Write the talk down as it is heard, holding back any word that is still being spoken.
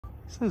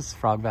This is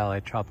Frog Valley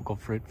Tropical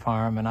Fruit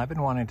Farm, and I've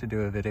been wanting to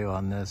do a video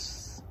on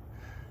this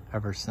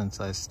ever since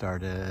I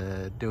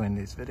started doing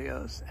these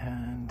videos,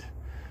 and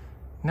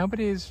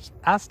nobody's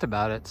asked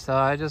about it, so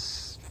I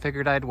just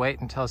figured I'd wait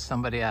until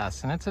somebody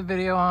asked. And it's a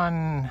video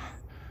on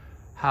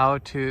how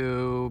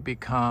to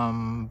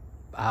become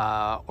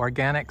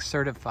organic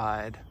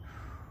certified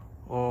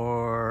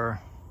and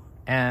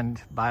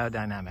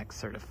biodynamic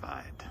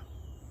certified.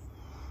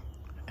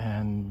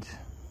 And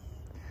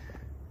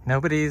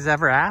nobody's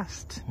ever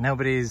asked.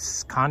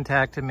 Nobody's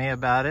contacted me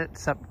about it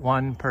except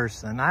one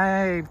person.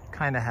 I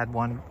kind of had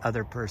one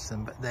other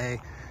person, but they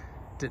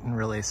didn't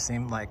really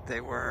seem like they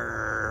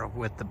were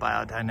with the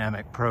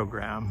biodynamic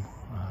program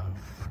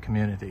of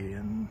community,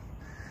 and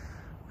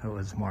it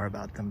was more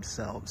about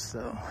themselves.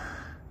 So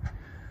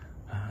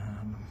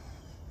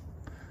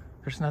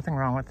there's nothing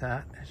wrong with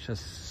that. It's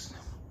just,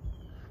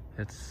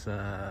 it's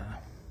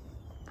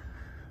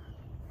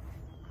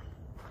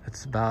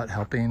about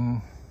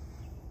helping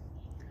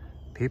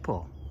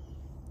people.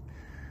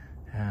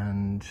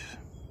 And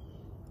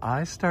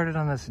I started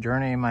on this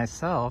journey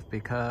myself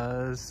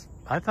because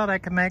I thought I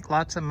could make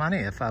lots of money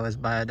if I was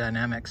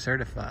biodynamic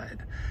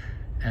certified.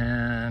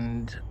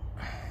 And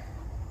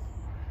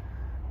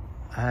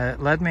it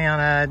led me on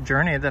a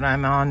journey that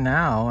I'm on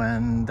now,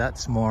 and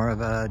that's more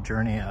of a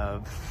journey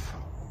of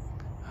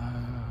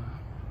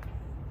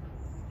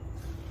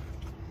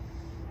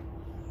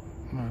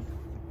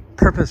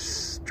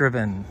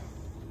purpose-driven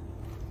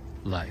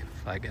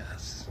life, I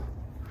guess.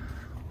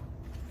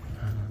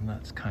 And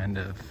that's kind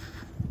of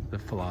the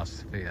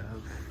philosophy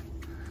of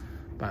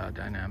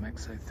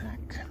biodynamics, I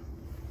think.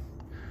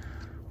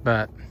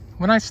 But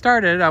when I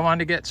started, I wanted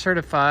to get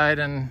certified,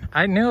 and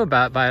I knew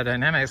about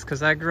biodynamics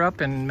because I grew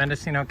up in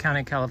Mendocino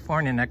County,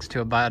 California, next to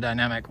a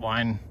biodynamic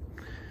wine.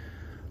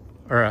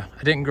 I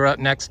didn't grow up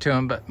next to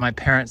them, but my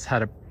parents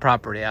had a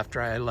property after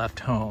I left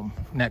home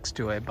next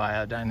to a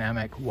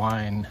biodynamic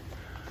wine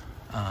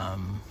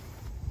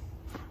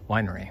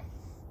winery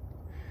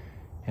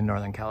in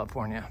Northern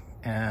California.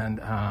 And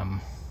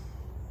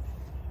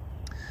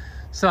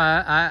so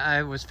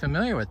I was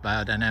familiar with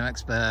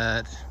biodynamics,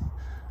 but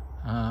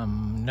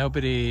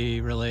nobody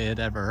really had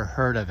ever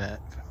heard of it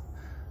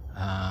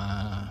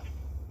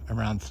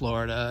around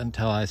Florida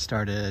until I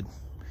started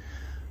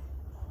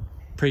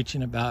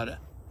preaching about it.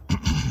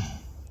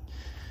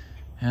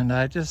 And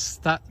I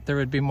just thought there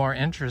would be more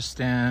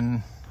interest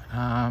in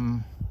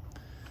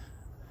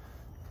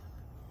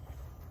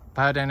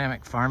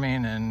biodynamic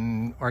farming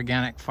and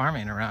organic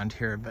farming around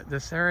here, but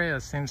this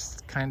area seems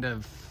kind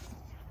of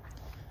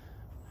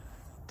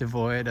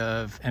devoid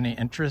of any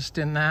interest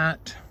in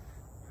that.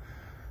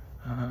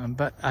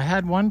 But I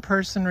had one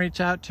person reach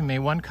out to me,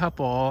 one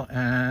couple,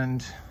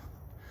 and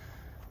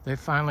they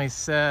finally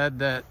said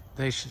that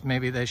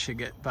maybe they should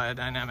get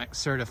biodynamic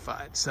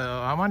certified. So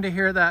I wanted to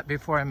hear that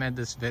before I made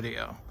this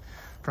video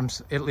from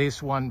at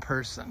least one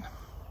person.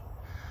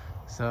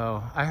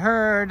 So I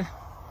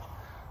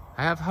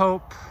have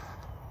hope.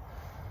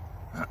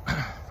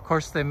 Of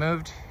course, they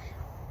moved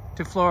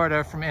to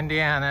Florida from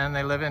Indiana, and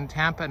they live in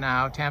Tampa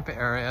now, Tampa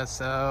area.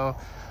 So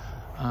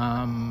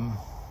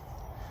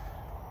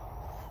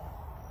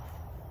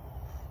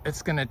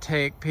it's going to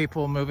take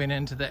people moving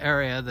into the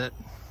area that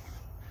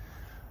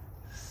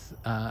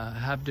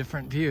have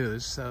different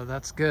views. So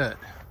that's good,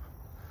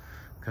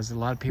 because a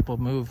lot of people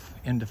move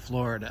into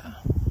Florida.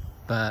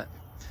 But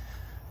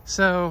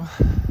so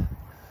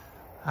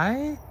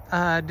I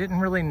didn't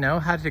really know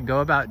how to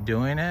go about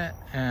doing it,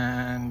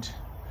 and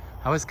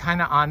I was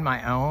kind of on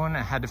my own.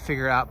 I had to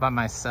figure it out by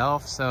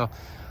myself. So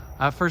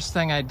first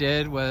thing I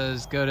did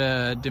was go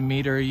to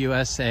Demeter,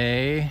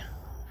 USA,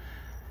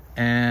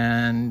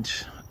 and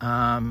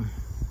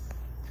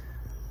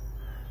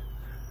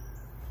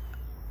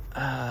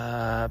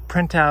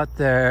print out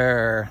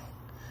their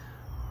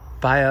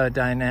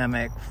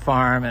biodynamic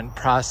farm and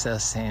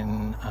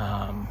processing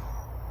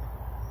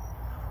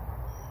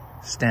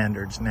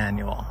standards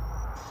manual.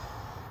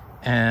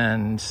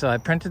 And so I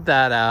printed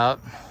that out,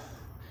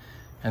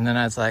 and then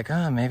I was like,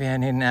 oh, maybe I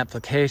need an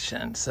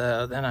application.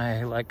 So then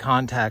I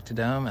contacted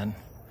them, and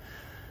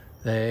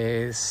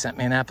they sent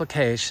me an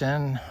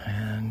application,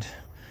 and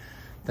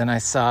then I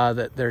saw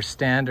that their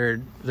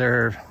standard,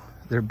 their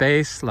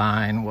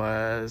baseline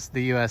was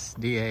the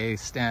USDA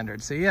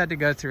standard. So you had to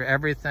go through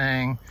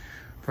everything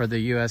for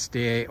the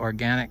USDA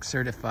organic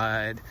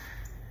certified,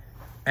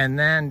 and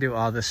then do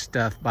all the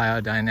stuff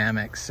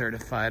biodynamic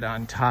certified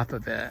on top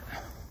of it.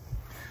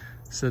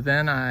 So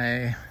then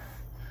I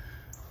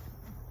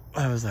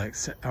was like,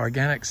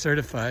 organic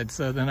certified.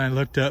 So then I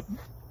looked up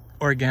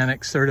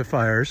organic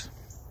certifiers,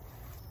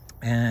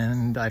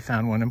 and I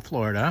found one in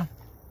Florida,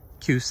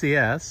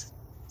 QCS.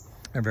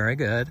 They're very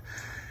good.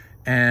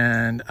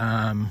 And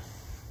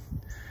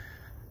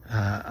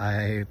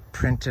I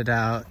printed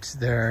out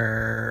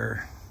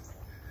their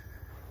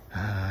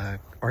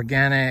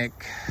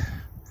organic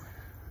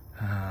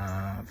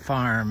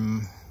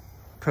farm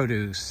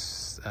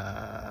produce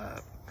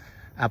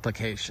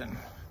application.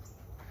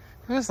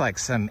 It was like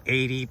some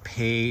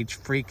 80-page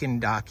freaking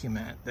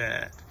document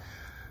that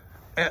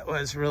it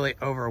was really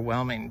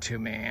overwhelming to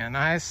me. And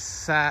I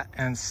sat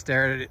and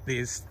stared at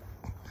this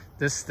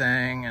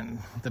thing and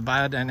the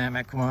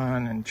biodynamic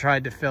one and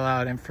tried to fill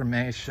out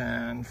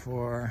information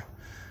for,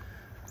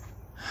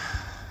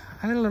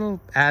 I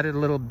added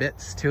little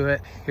bits to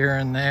it here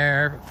and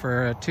there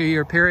for a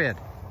 2-year period.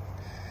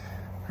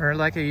 Or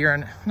like a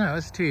year, no, it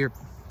was a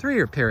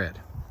 3-year period.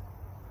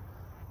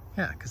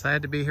 Yeah, because I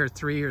had to be here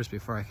 3 years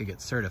before I could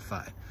get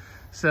certified.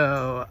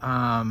 So,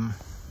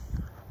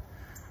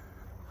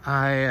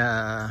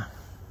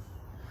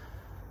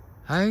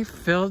 I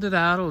filled it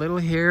out a little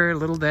here, a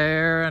little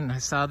there, and I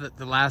saw that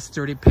the last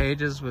 30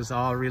 pages was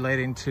all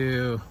relating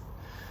to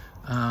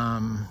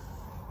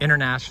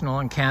international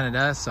and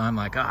Canada. So I'm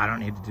like, oh, I don't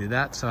need to do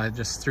that. So I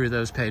just threw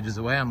those pages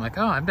away. I'm like,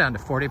 oh, I'm down to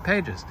 40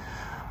 pages.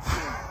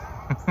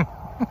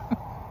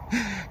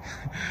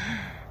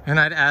 And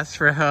I'd ask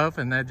for help,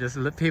 and I'd just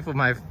let people,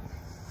 my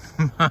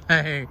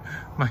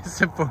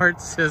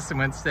support system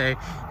would say,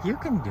 you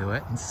can do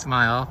it, and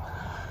smile.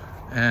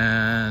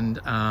 And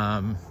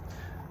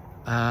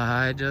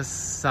I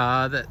just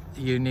saw that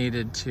you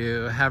needed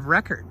to have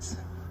records.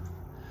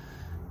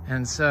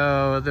 And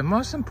so the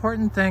most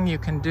important thing you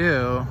can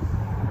do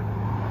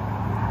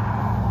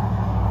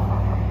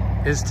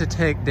is to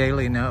take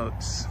daily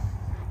notes.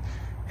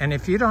 And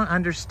if you don't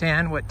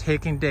understand what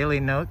taking daily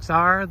notes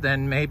are,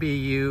 then maybe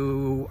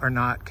you are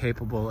not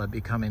capable of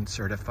becoming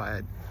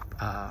certified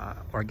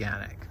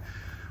organic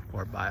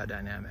or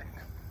biodynamic.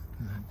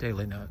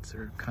 Daily notes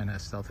are kind of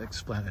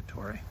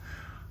self-explanatory.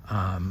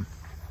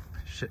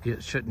 You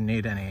shouldn't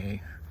need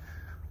any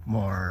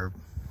more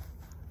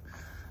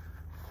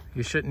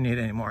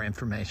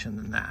information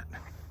than that.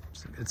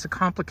 It's a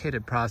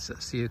complicated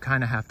process, so you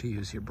kind of have to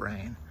use your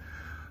brain.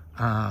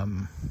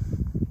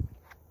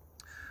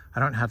 I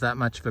don't have that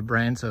much of a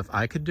brain, so if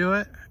I could do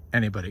it,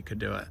 anybody could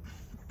do it.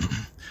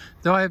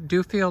 Though I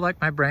do feel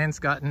like my brain's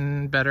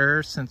gotten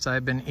better since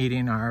I've been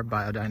eating our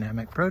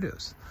biodynamic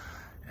produce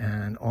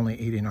and only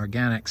eating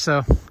organic.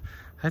 So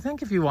I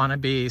think if you want to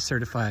be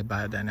certified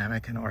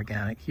biodynamic and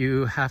organic,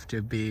 you have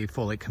to be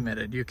fully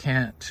committed. You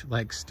can't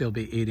like still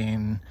be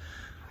eating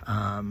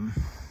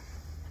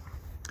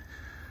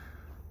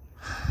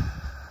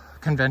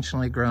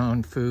conventionally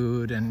grown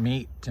food and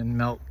meat and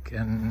milk.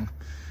 And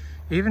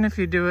even if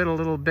you do it a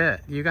little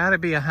bit, you got to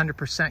be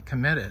 100%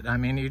 committed. I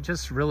mean, you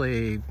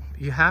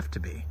have to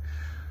be.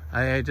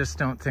 I just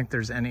don't think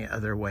there's any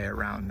other way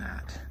around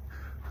that.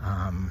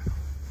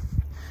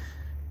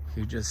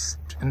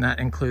 And that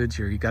includes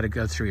you got to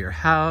go through your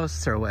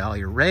house, throw away all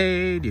your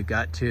Raid, you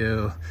got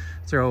to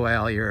throw away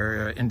all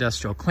your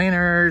industrial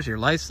cleaners, your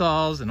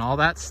Lysols and all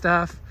that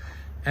stuff.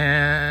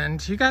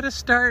 And you got to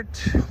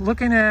start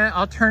looking at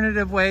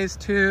alternative ways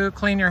to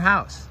clean your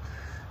house.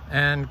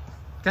 And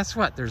guess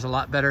what? There's a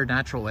lot better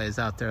natural ways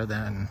out there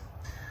than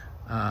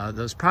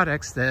those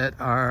products that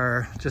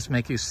just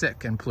make you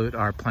sick and pollute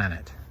our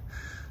planet.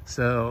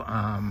 So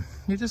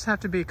you just have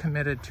to be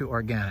committed to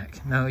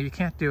organic. No, you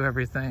can't do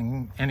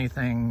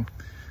anything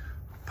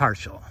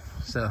partial.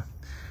 So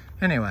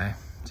anyway,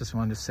 just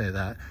wanted to say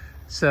that.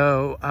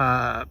 So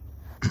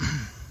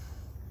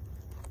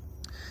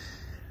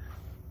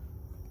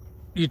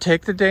you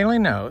take the daily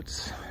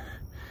notes,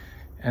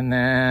 and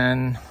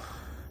then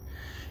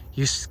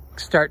you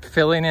start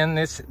filling in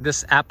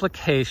this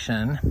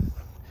application,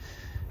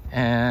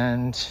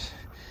 and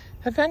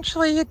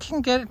eventually you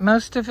can get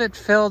most of it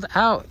filled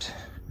out.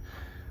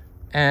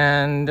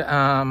 And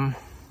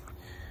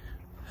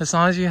as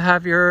long as you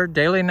have your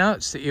daily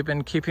notes that you've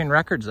been keeping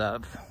records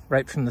of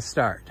right from the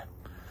start.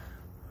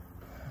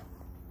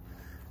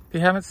 If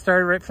you haven't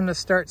started right from the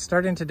start,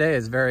 starting today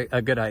is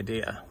a good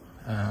idea.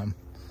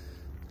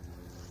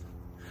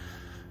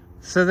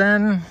 So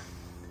then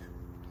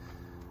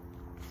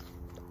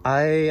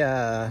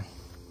I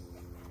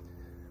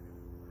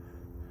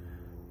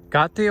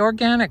got the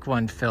organic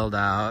one filled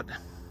out,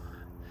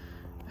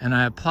 and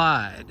I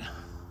applied.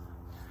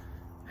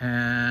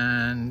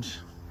 And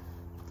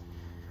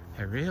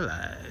I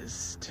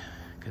realized,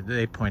 because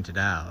they pointed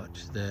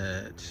out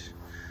that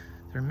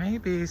there may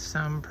be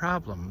some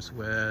problems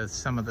with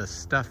some of the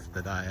stuff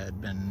that I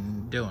had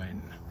been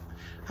doing.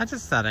 I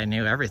just thought I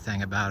knew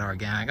everything about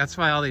organic. That's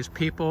why all these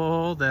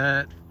people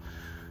that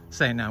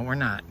say, no, we're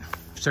not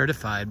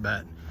certified,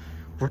 but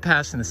we're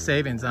passing the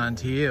savings on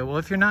to you. Well,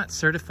 if you're not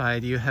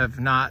certified, you have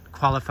not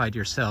qualified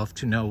yourself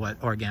to know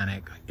what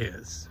organic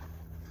is.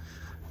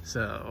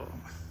 So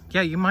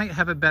yeah, you might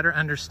have a better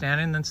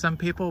understanding than some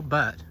people,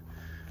 but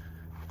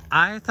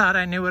I thought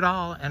I knew it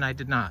all, and I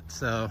did not.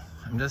 So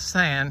I'm just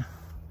saying,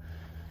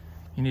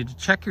 you need to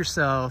check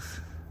yourself,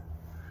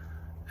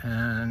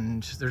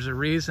 and there's a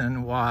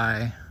reason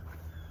why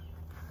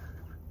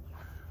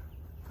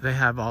they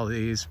have all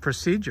these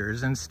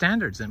procedures and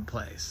standards in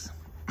place.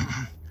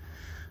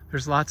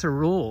 There's lots of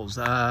rules.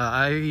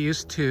 I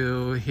used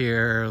to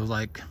hear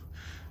like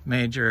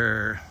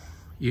major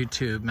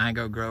YouTube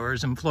mango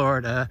growers in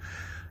Florida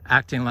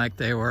acting like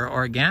they were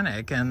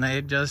organic, and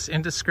they just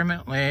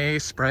indiscriminately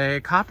spray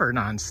copper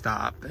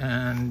nonstop.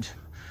 And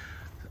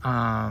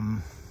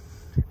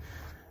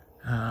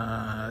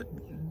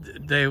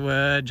they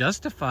would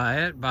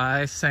justify it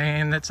by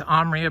saying it's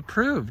OMRI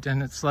approved.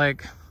 And it's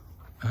like,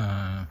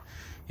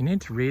 you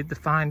need to read the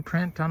fine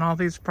print on all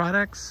these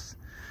products,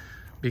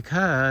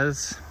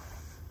 because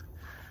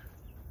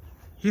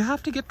you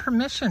have to get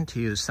permission to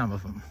use some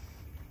of them.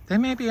 They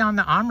may be on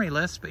the OMRI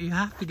list, but you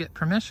have to get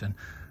permission.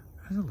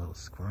 There's a little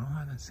squirrel. I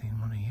haven't seen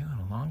one of you in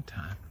a long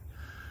time.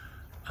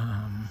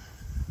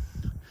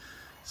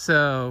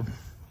 So,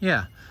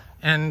 yeah.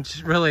 And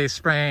really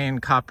spraying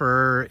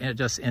copper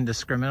just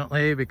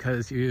indiscriminately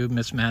because you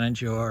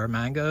mismanage your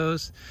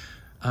mangoes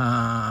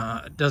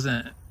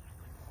doesn't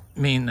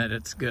mean that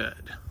it's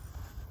good.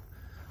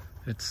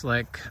 It's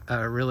like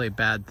a really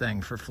bad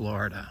thing for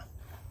Florida.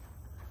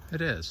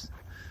 It is.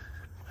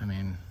 I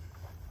mean,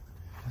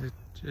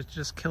 it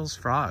just kills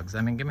frogs.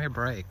 I mean, give me a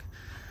break.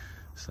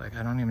 It's like,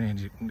 I don't even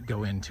need to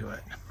go into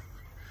it.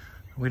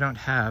 We don't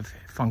have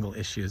fungal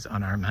issues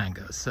on our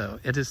mangoes, so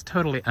it is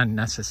totally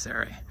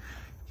unnecessary.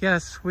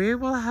 Yes, we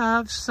will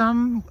have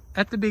some,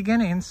 at the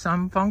beginning,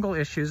 some fungal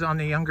issues on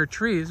the younger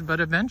trees, but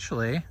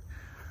eventually,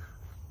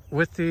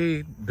 with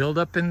the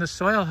buildup in the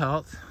soil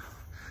health,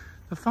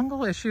 the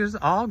fungal issues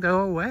all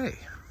go away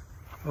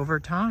over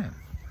time.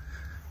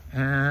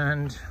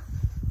 And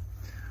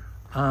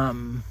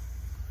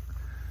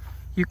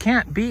you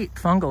can't beat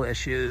fungal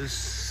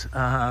issues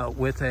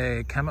with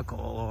a chemical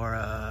or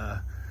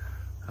a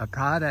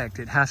product.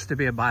 It has to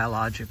be a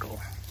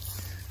biological.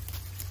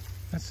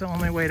 That's the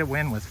only way to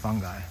win with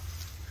fungi.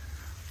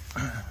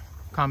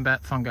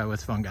 Combat fungi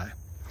with fungi.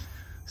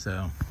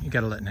 So you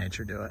gotta let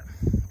nature do it.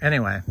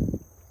 Anyway,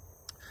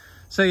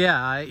 so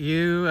yeah,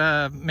 you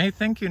may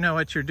think you know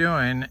what you're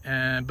doing,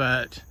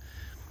 but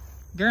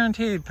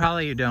guaranteed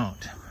probably you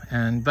don't.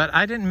 But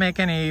I didn't make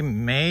any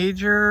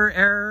major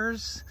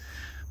errors,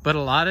 but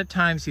a lot of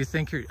times you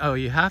think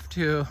you have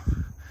to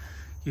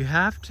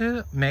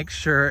make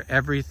sure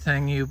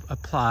everything you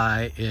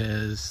apply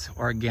is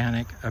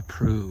organic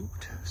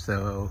approved.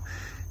 So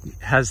it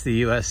has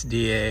the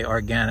USDA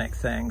organic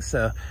thing.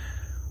 So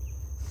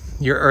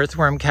your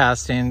earthworm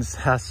castings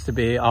has to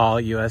be all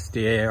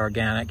USDA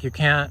organic. You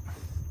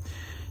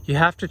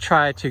have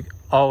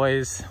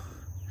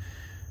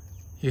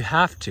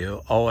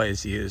to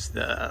always use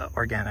the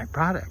organic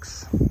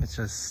products. That's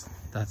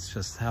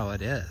just how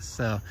it is.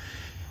 So,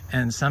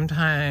 and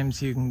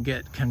sometimes you can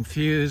get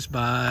confused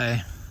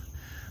by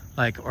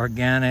like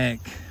organic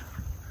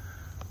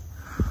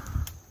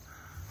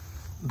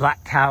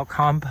black cow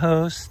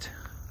compost,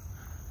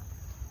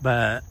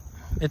 but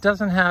it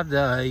doesn't have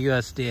the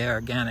USDA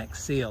organic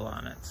seal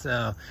on it.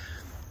 So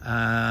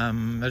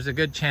there's a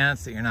good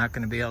chance that you're not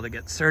going to be able to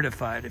get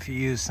certified if you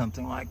use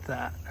something like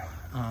that.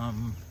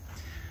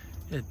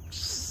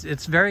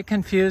 It's very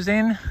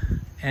confusing,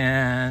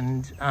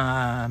 and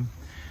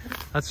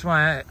that's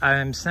why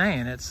I'm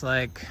saying it's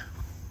like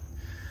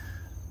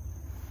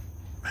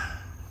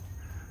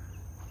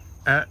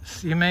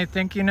you may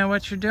think you know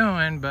what you're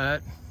doing,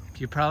 but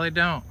you probably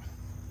don't.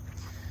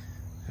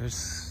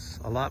 There's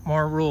a lot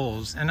more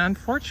rules, and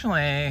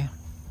unfortunately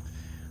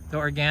the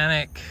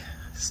organic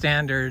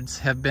standards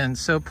have been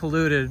so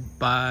polluted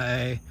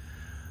by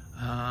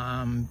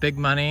big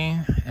money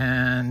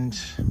and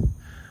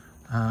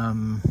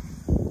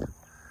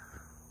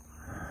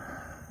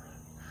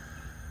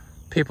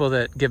people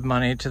that give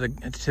money to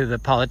the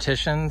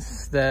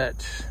politicians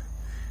that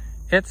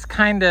it's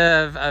kind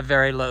of a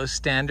very low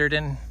standard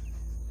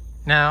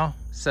now.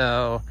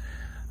 So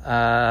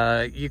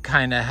you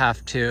kind of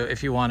have to,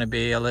 if you want to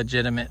be a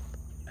legitimate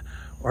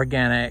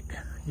organic,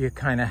 you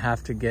kind of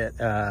have to get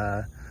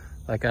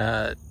like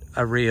a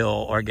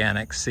real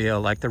organic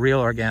seal, like the Real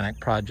Organic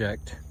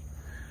Project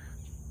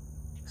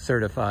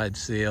certified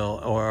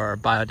seal, or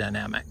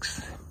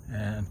Biodynamics.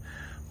 And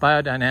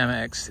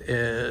Biodynamics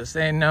is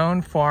a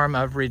known form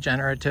of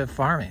regenerative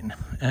farming,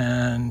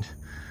 and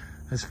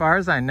as far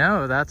as I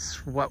know,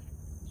 that's what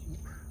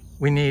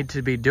we need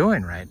to be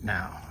doing right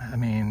now. I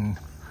mean,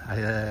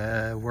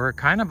 we're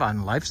kind of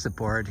on life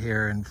support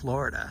here in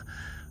Florida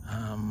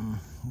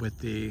with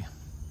the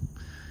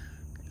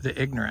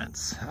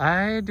ignorance.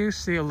 I do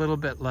see a little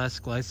bit less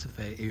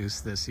glyphosate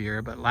use this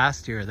year, but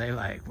last year they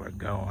were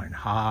going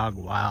hog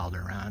wild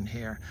around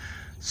here,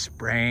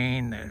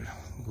 spraying,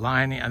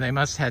 lining, and they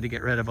must have had to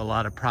get rid of a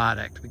lot of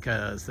product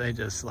because they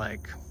just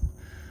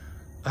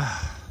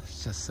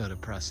it's just so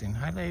depressing.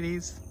 Hi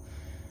ladies,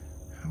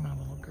 how are my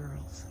little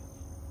girls?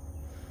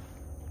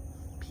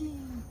 Pee.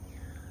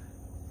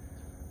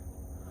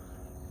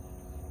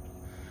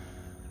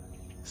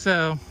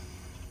 So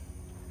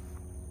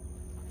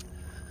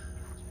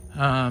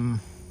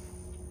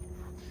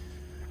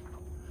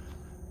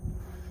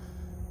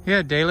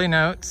yeah, daily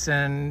notes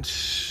and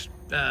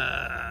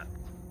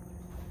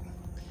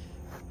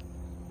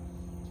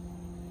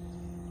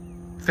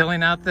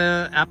filling out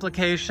the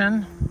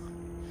application,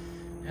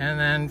 and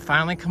then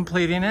finally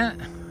completing it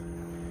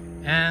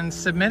and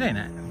submitting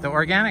it, the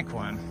organic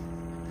one.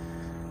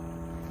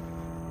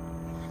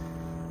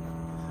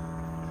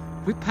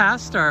 We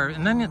passed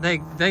and then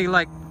they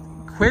like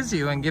quiz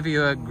you and give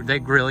you they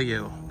grill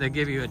you. They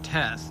give you a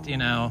test, you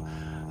know.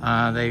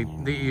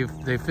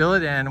 They fill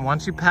it in.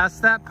 Once you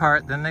pass that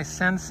part, then they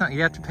send some.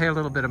 You have to pay a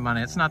little bit of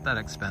money. It's not that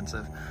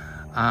expensive.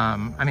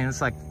 I mean,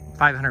 it's like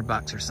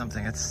 $500 or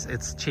something.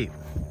 It's cheap.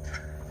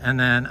 And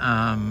then,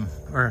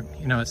 or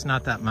you know, it's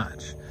not that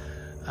much.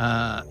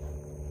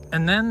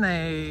 And then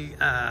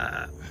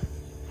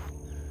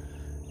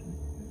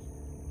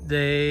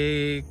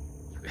they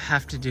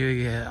have to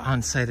do an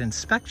on-site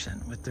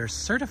inspection with their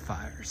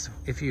certifiers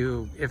if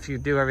you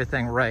do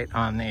everything right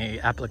on the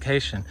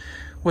application,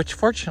 which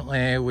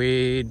fortunately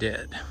we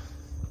did.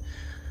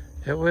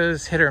 It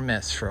was hit or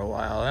miss for a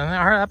while, and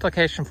our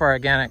application for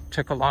organic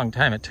took a long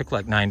time. It took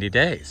like 90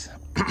 days.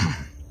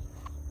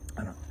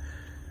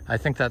 I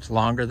think that's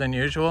longer than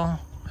usual.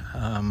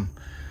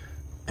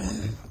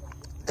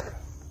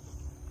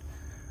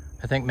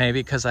 I think maybe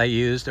because I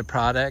used a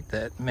product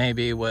that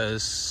maybe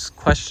was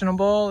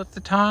questionable at the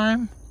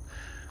time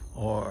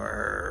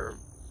or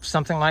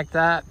something like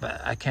that, but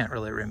I can't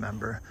really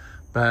remember.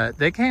 But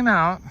they came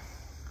out,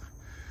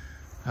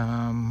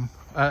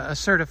 a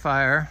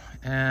certifier,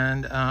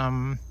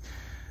 and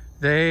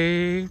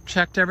they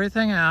checked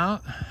everything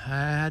out. I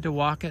had to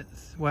walk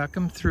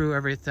them through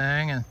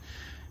everything,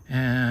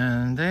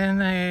 and then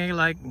they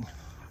like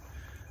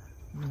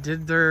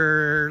did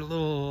their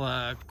little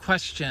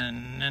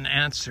question and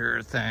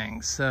answer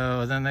thing.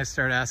 So then they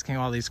started asking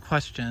all these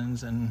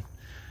questions, and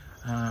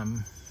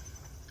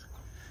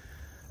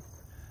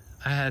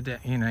I had to,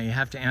 you know, you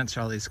have to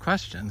answer all these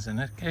questions,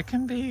 and it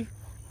can be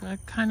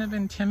kind of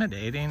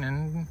intimidating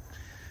and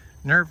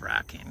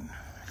nerve-wracking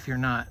if you're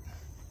not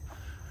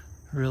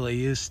really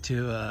used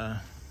to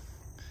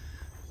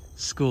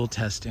school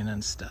testing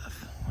and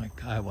stuff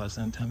like I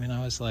wasn't. I mean,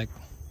 I was like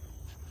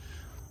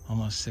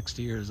almost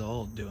 60 years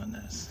old doing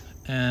this.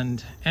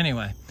 And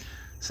anyway,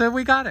 so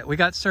we got it. We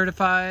got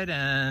certified,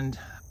 and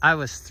I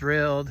was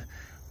thrilled.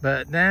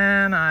 But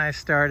then I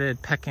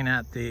started pecking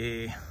at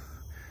the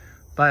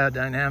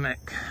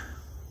Biodynamic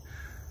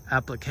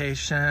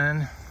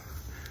application,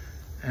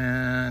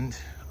 and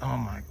oh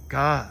my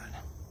God,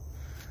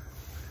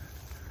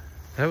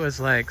 it was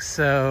like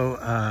so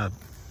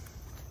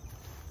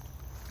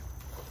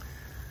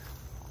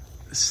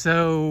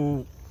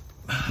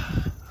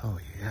oh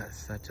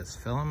yes, that just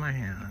fell in my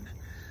hand.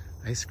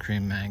 Ice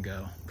cream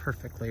mango,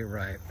 perfectly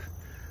ripe.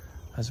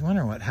 I was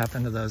wondering what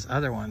happened to those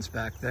other ones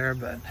back there,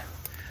 but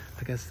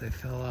I guess they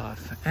fell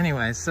off.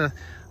 Anyway, so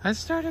I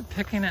started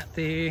picking at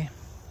those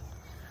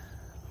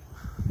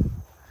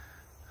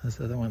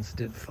other ones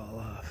did fall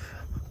off.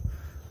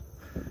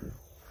 I didn't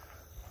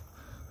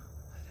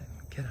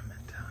get them in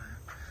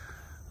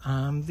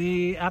time.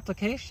 The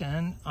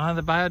application on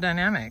the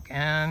Biodynamic,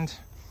 and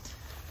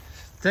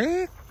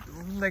they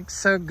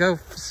go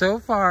so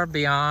far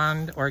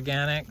beyond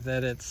organic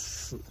that it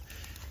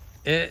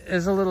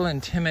is a little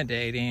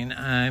intimidating.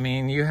 I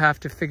mean, you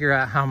have to figure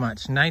out how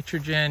much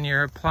nitrogen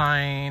you're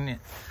applying,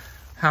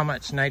 how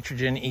much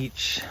nitrogen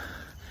each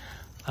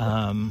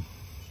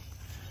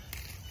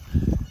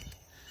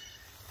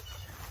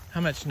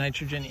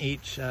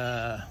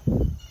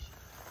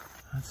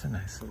that's a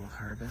nice little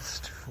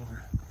harvest for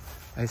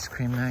ice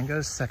cream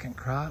mangoes, second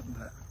crop,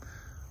 but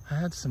I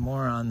had some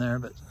more on there,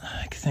 but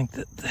I think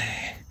that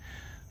they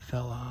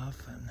fell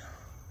off, and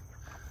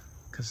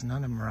because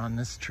none of them are on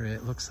this tree,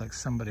 it looks like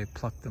somebody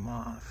plucked them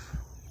off,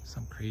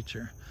 some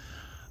creature.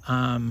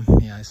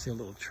 Yeah, I see a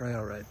little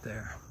trail right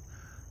there.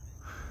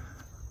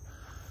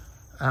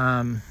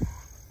 How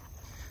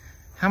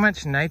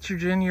much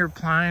nitrogen you're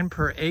applying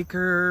per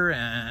acre,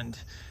 and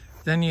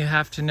then you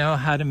have to know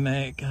how to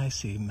make, I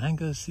see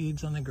mango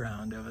seeds on the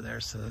ground over there,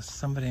 so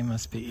somebody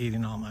must be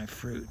eating all my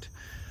fruit.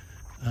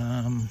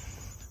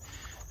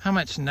 How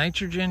much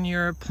nitrogen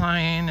you're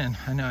applying, and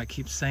I know I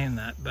keep saying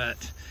that,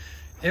 but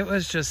it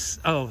was just,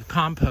 oh,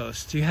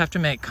 compost. You have to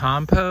make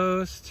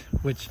compost,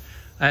 which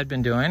I had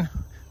been doing,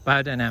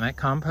 biodynamic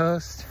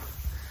compost.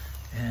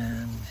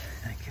 And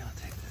thank you, I'll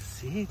take the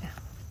seed.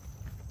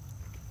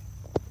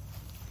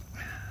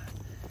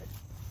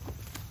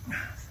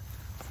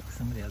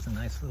 Somebody has a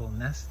nice little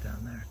nest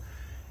down there.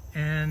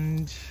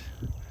 And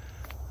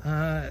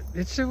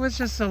it was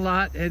just a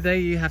lot.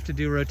 You have to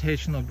do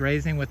rotational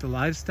grazing with the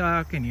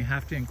livestock, and you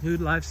have to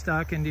include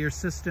livestock into your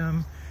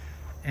system.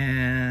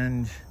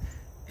 And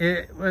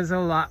it was a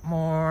lot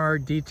more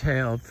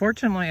detailed.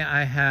 Fortunately,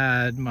 I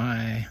had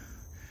my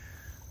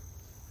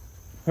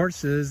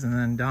horses and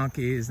then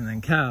donkeys and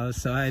then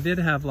cows, so I did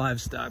have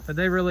livestock, but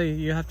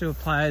you have to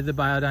apply the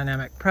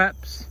biodynamic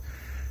preps,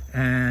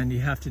 and you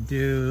have to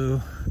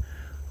do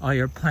all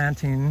your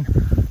planting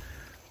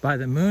by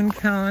the moon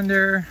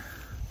calendar.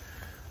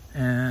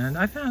 And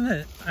I found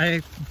that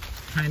I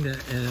kind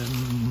of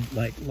am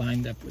like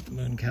lined up with the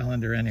moon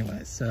calendar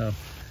anyway, so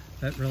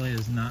that really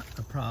is not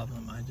a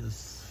problem. I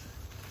just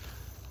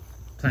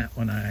plant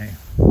when I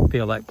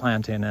feel like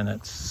planting, and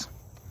it's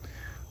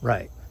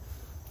right,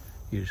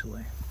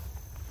 usually.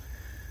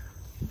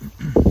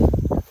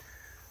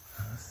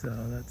 So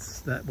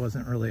that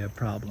wasn't really a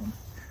problem.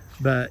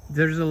 But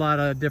there's a lot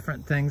of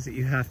different things that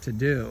you have to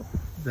do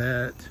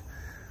that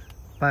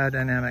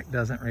Biodynamic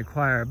doesn't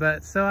require.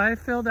 But so I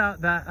filled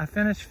out that, I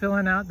finished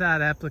filling out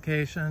that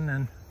application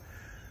and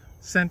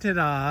sent it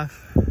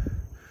off.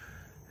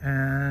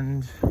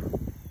 And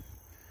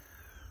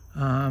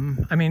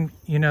I mean,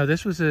 you know,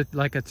 this was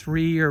like a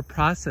 3-year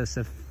process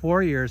of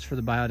 4 years for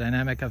the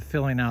Biodynamic of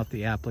filling out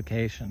the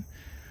application.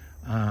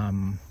 The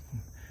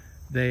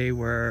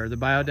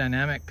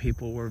Biodynamic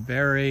people were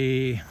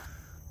very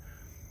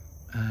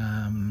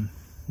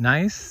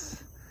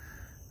nice.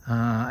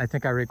 I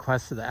think I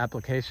requested the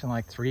application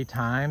like 3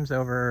 times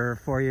over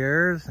 4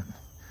 years, and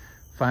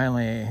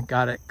finally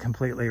got it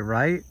completely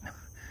right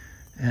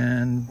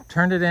and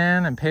turned it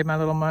in and paid my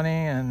little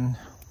money, and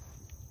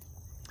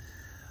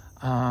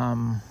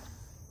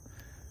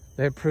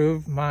they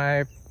approved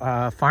my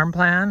farm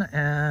plan,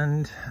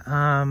 and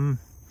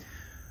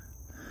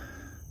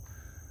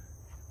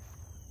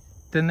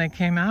then they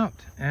came out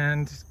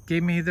and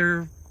gave me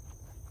their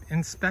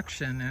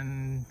inspection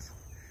and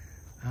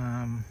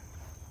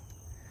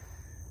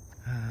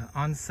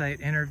on-site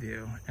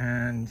interview,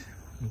 and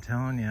I'm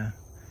telling you,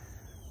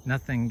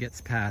 nothing gets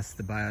past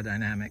the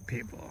Biodynamic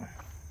people.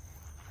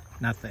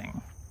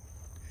 Nothing.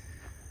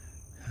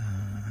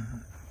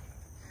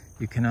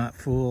 You cannot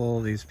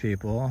fool these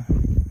people.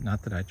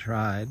 Not that I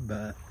tried,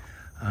 but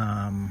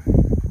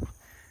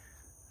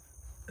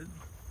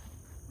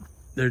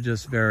they're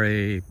just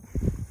very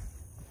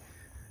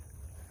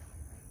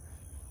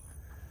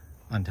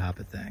on top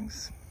of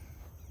things.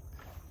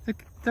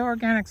 The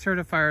organic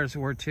certifiers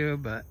were too,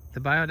 but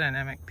the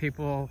Biodynamic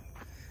people,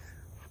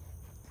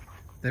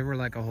 they were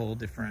like in a whole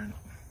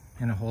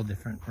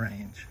different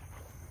range.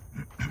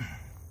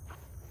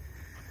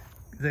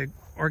 The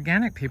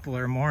organic people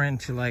are more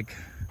into like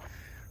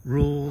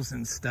rules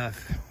and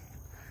stuff.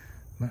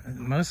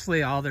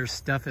 Mostly all their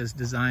stuff is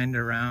designed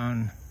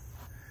around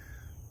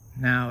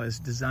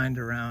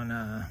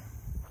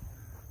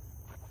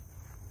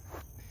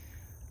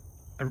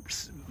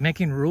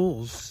making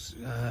rules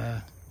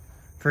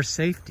for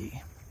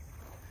safety.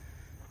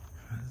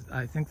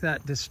 I think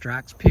that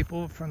distracts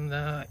people from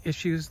the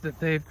issues that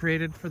they've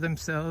created for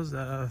themselves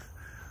of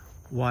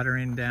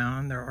watering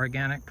down their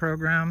organic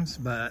programs,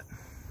 but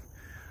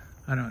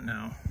I don't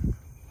know.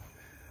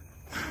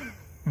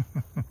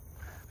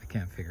 I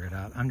can't figure it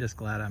out. I'm just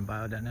glad I'm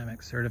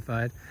Biodynamic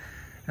certified,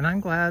 and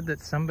I'm glad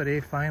that somebody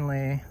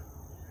finally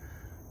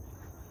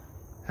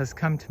has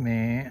come to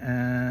me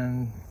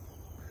and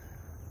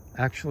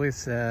actually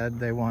said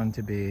they wanted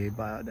to be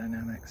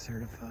Biodynamic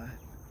certified.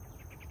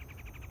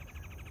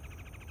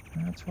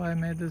 And that's why I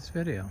made this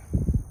video.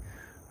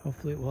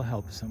 Hopefully it will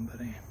help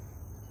somebody.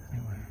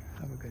 Anyway,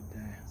 have a good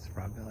day. It's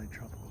Frog Valley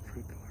Tropical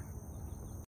Fruit Bar.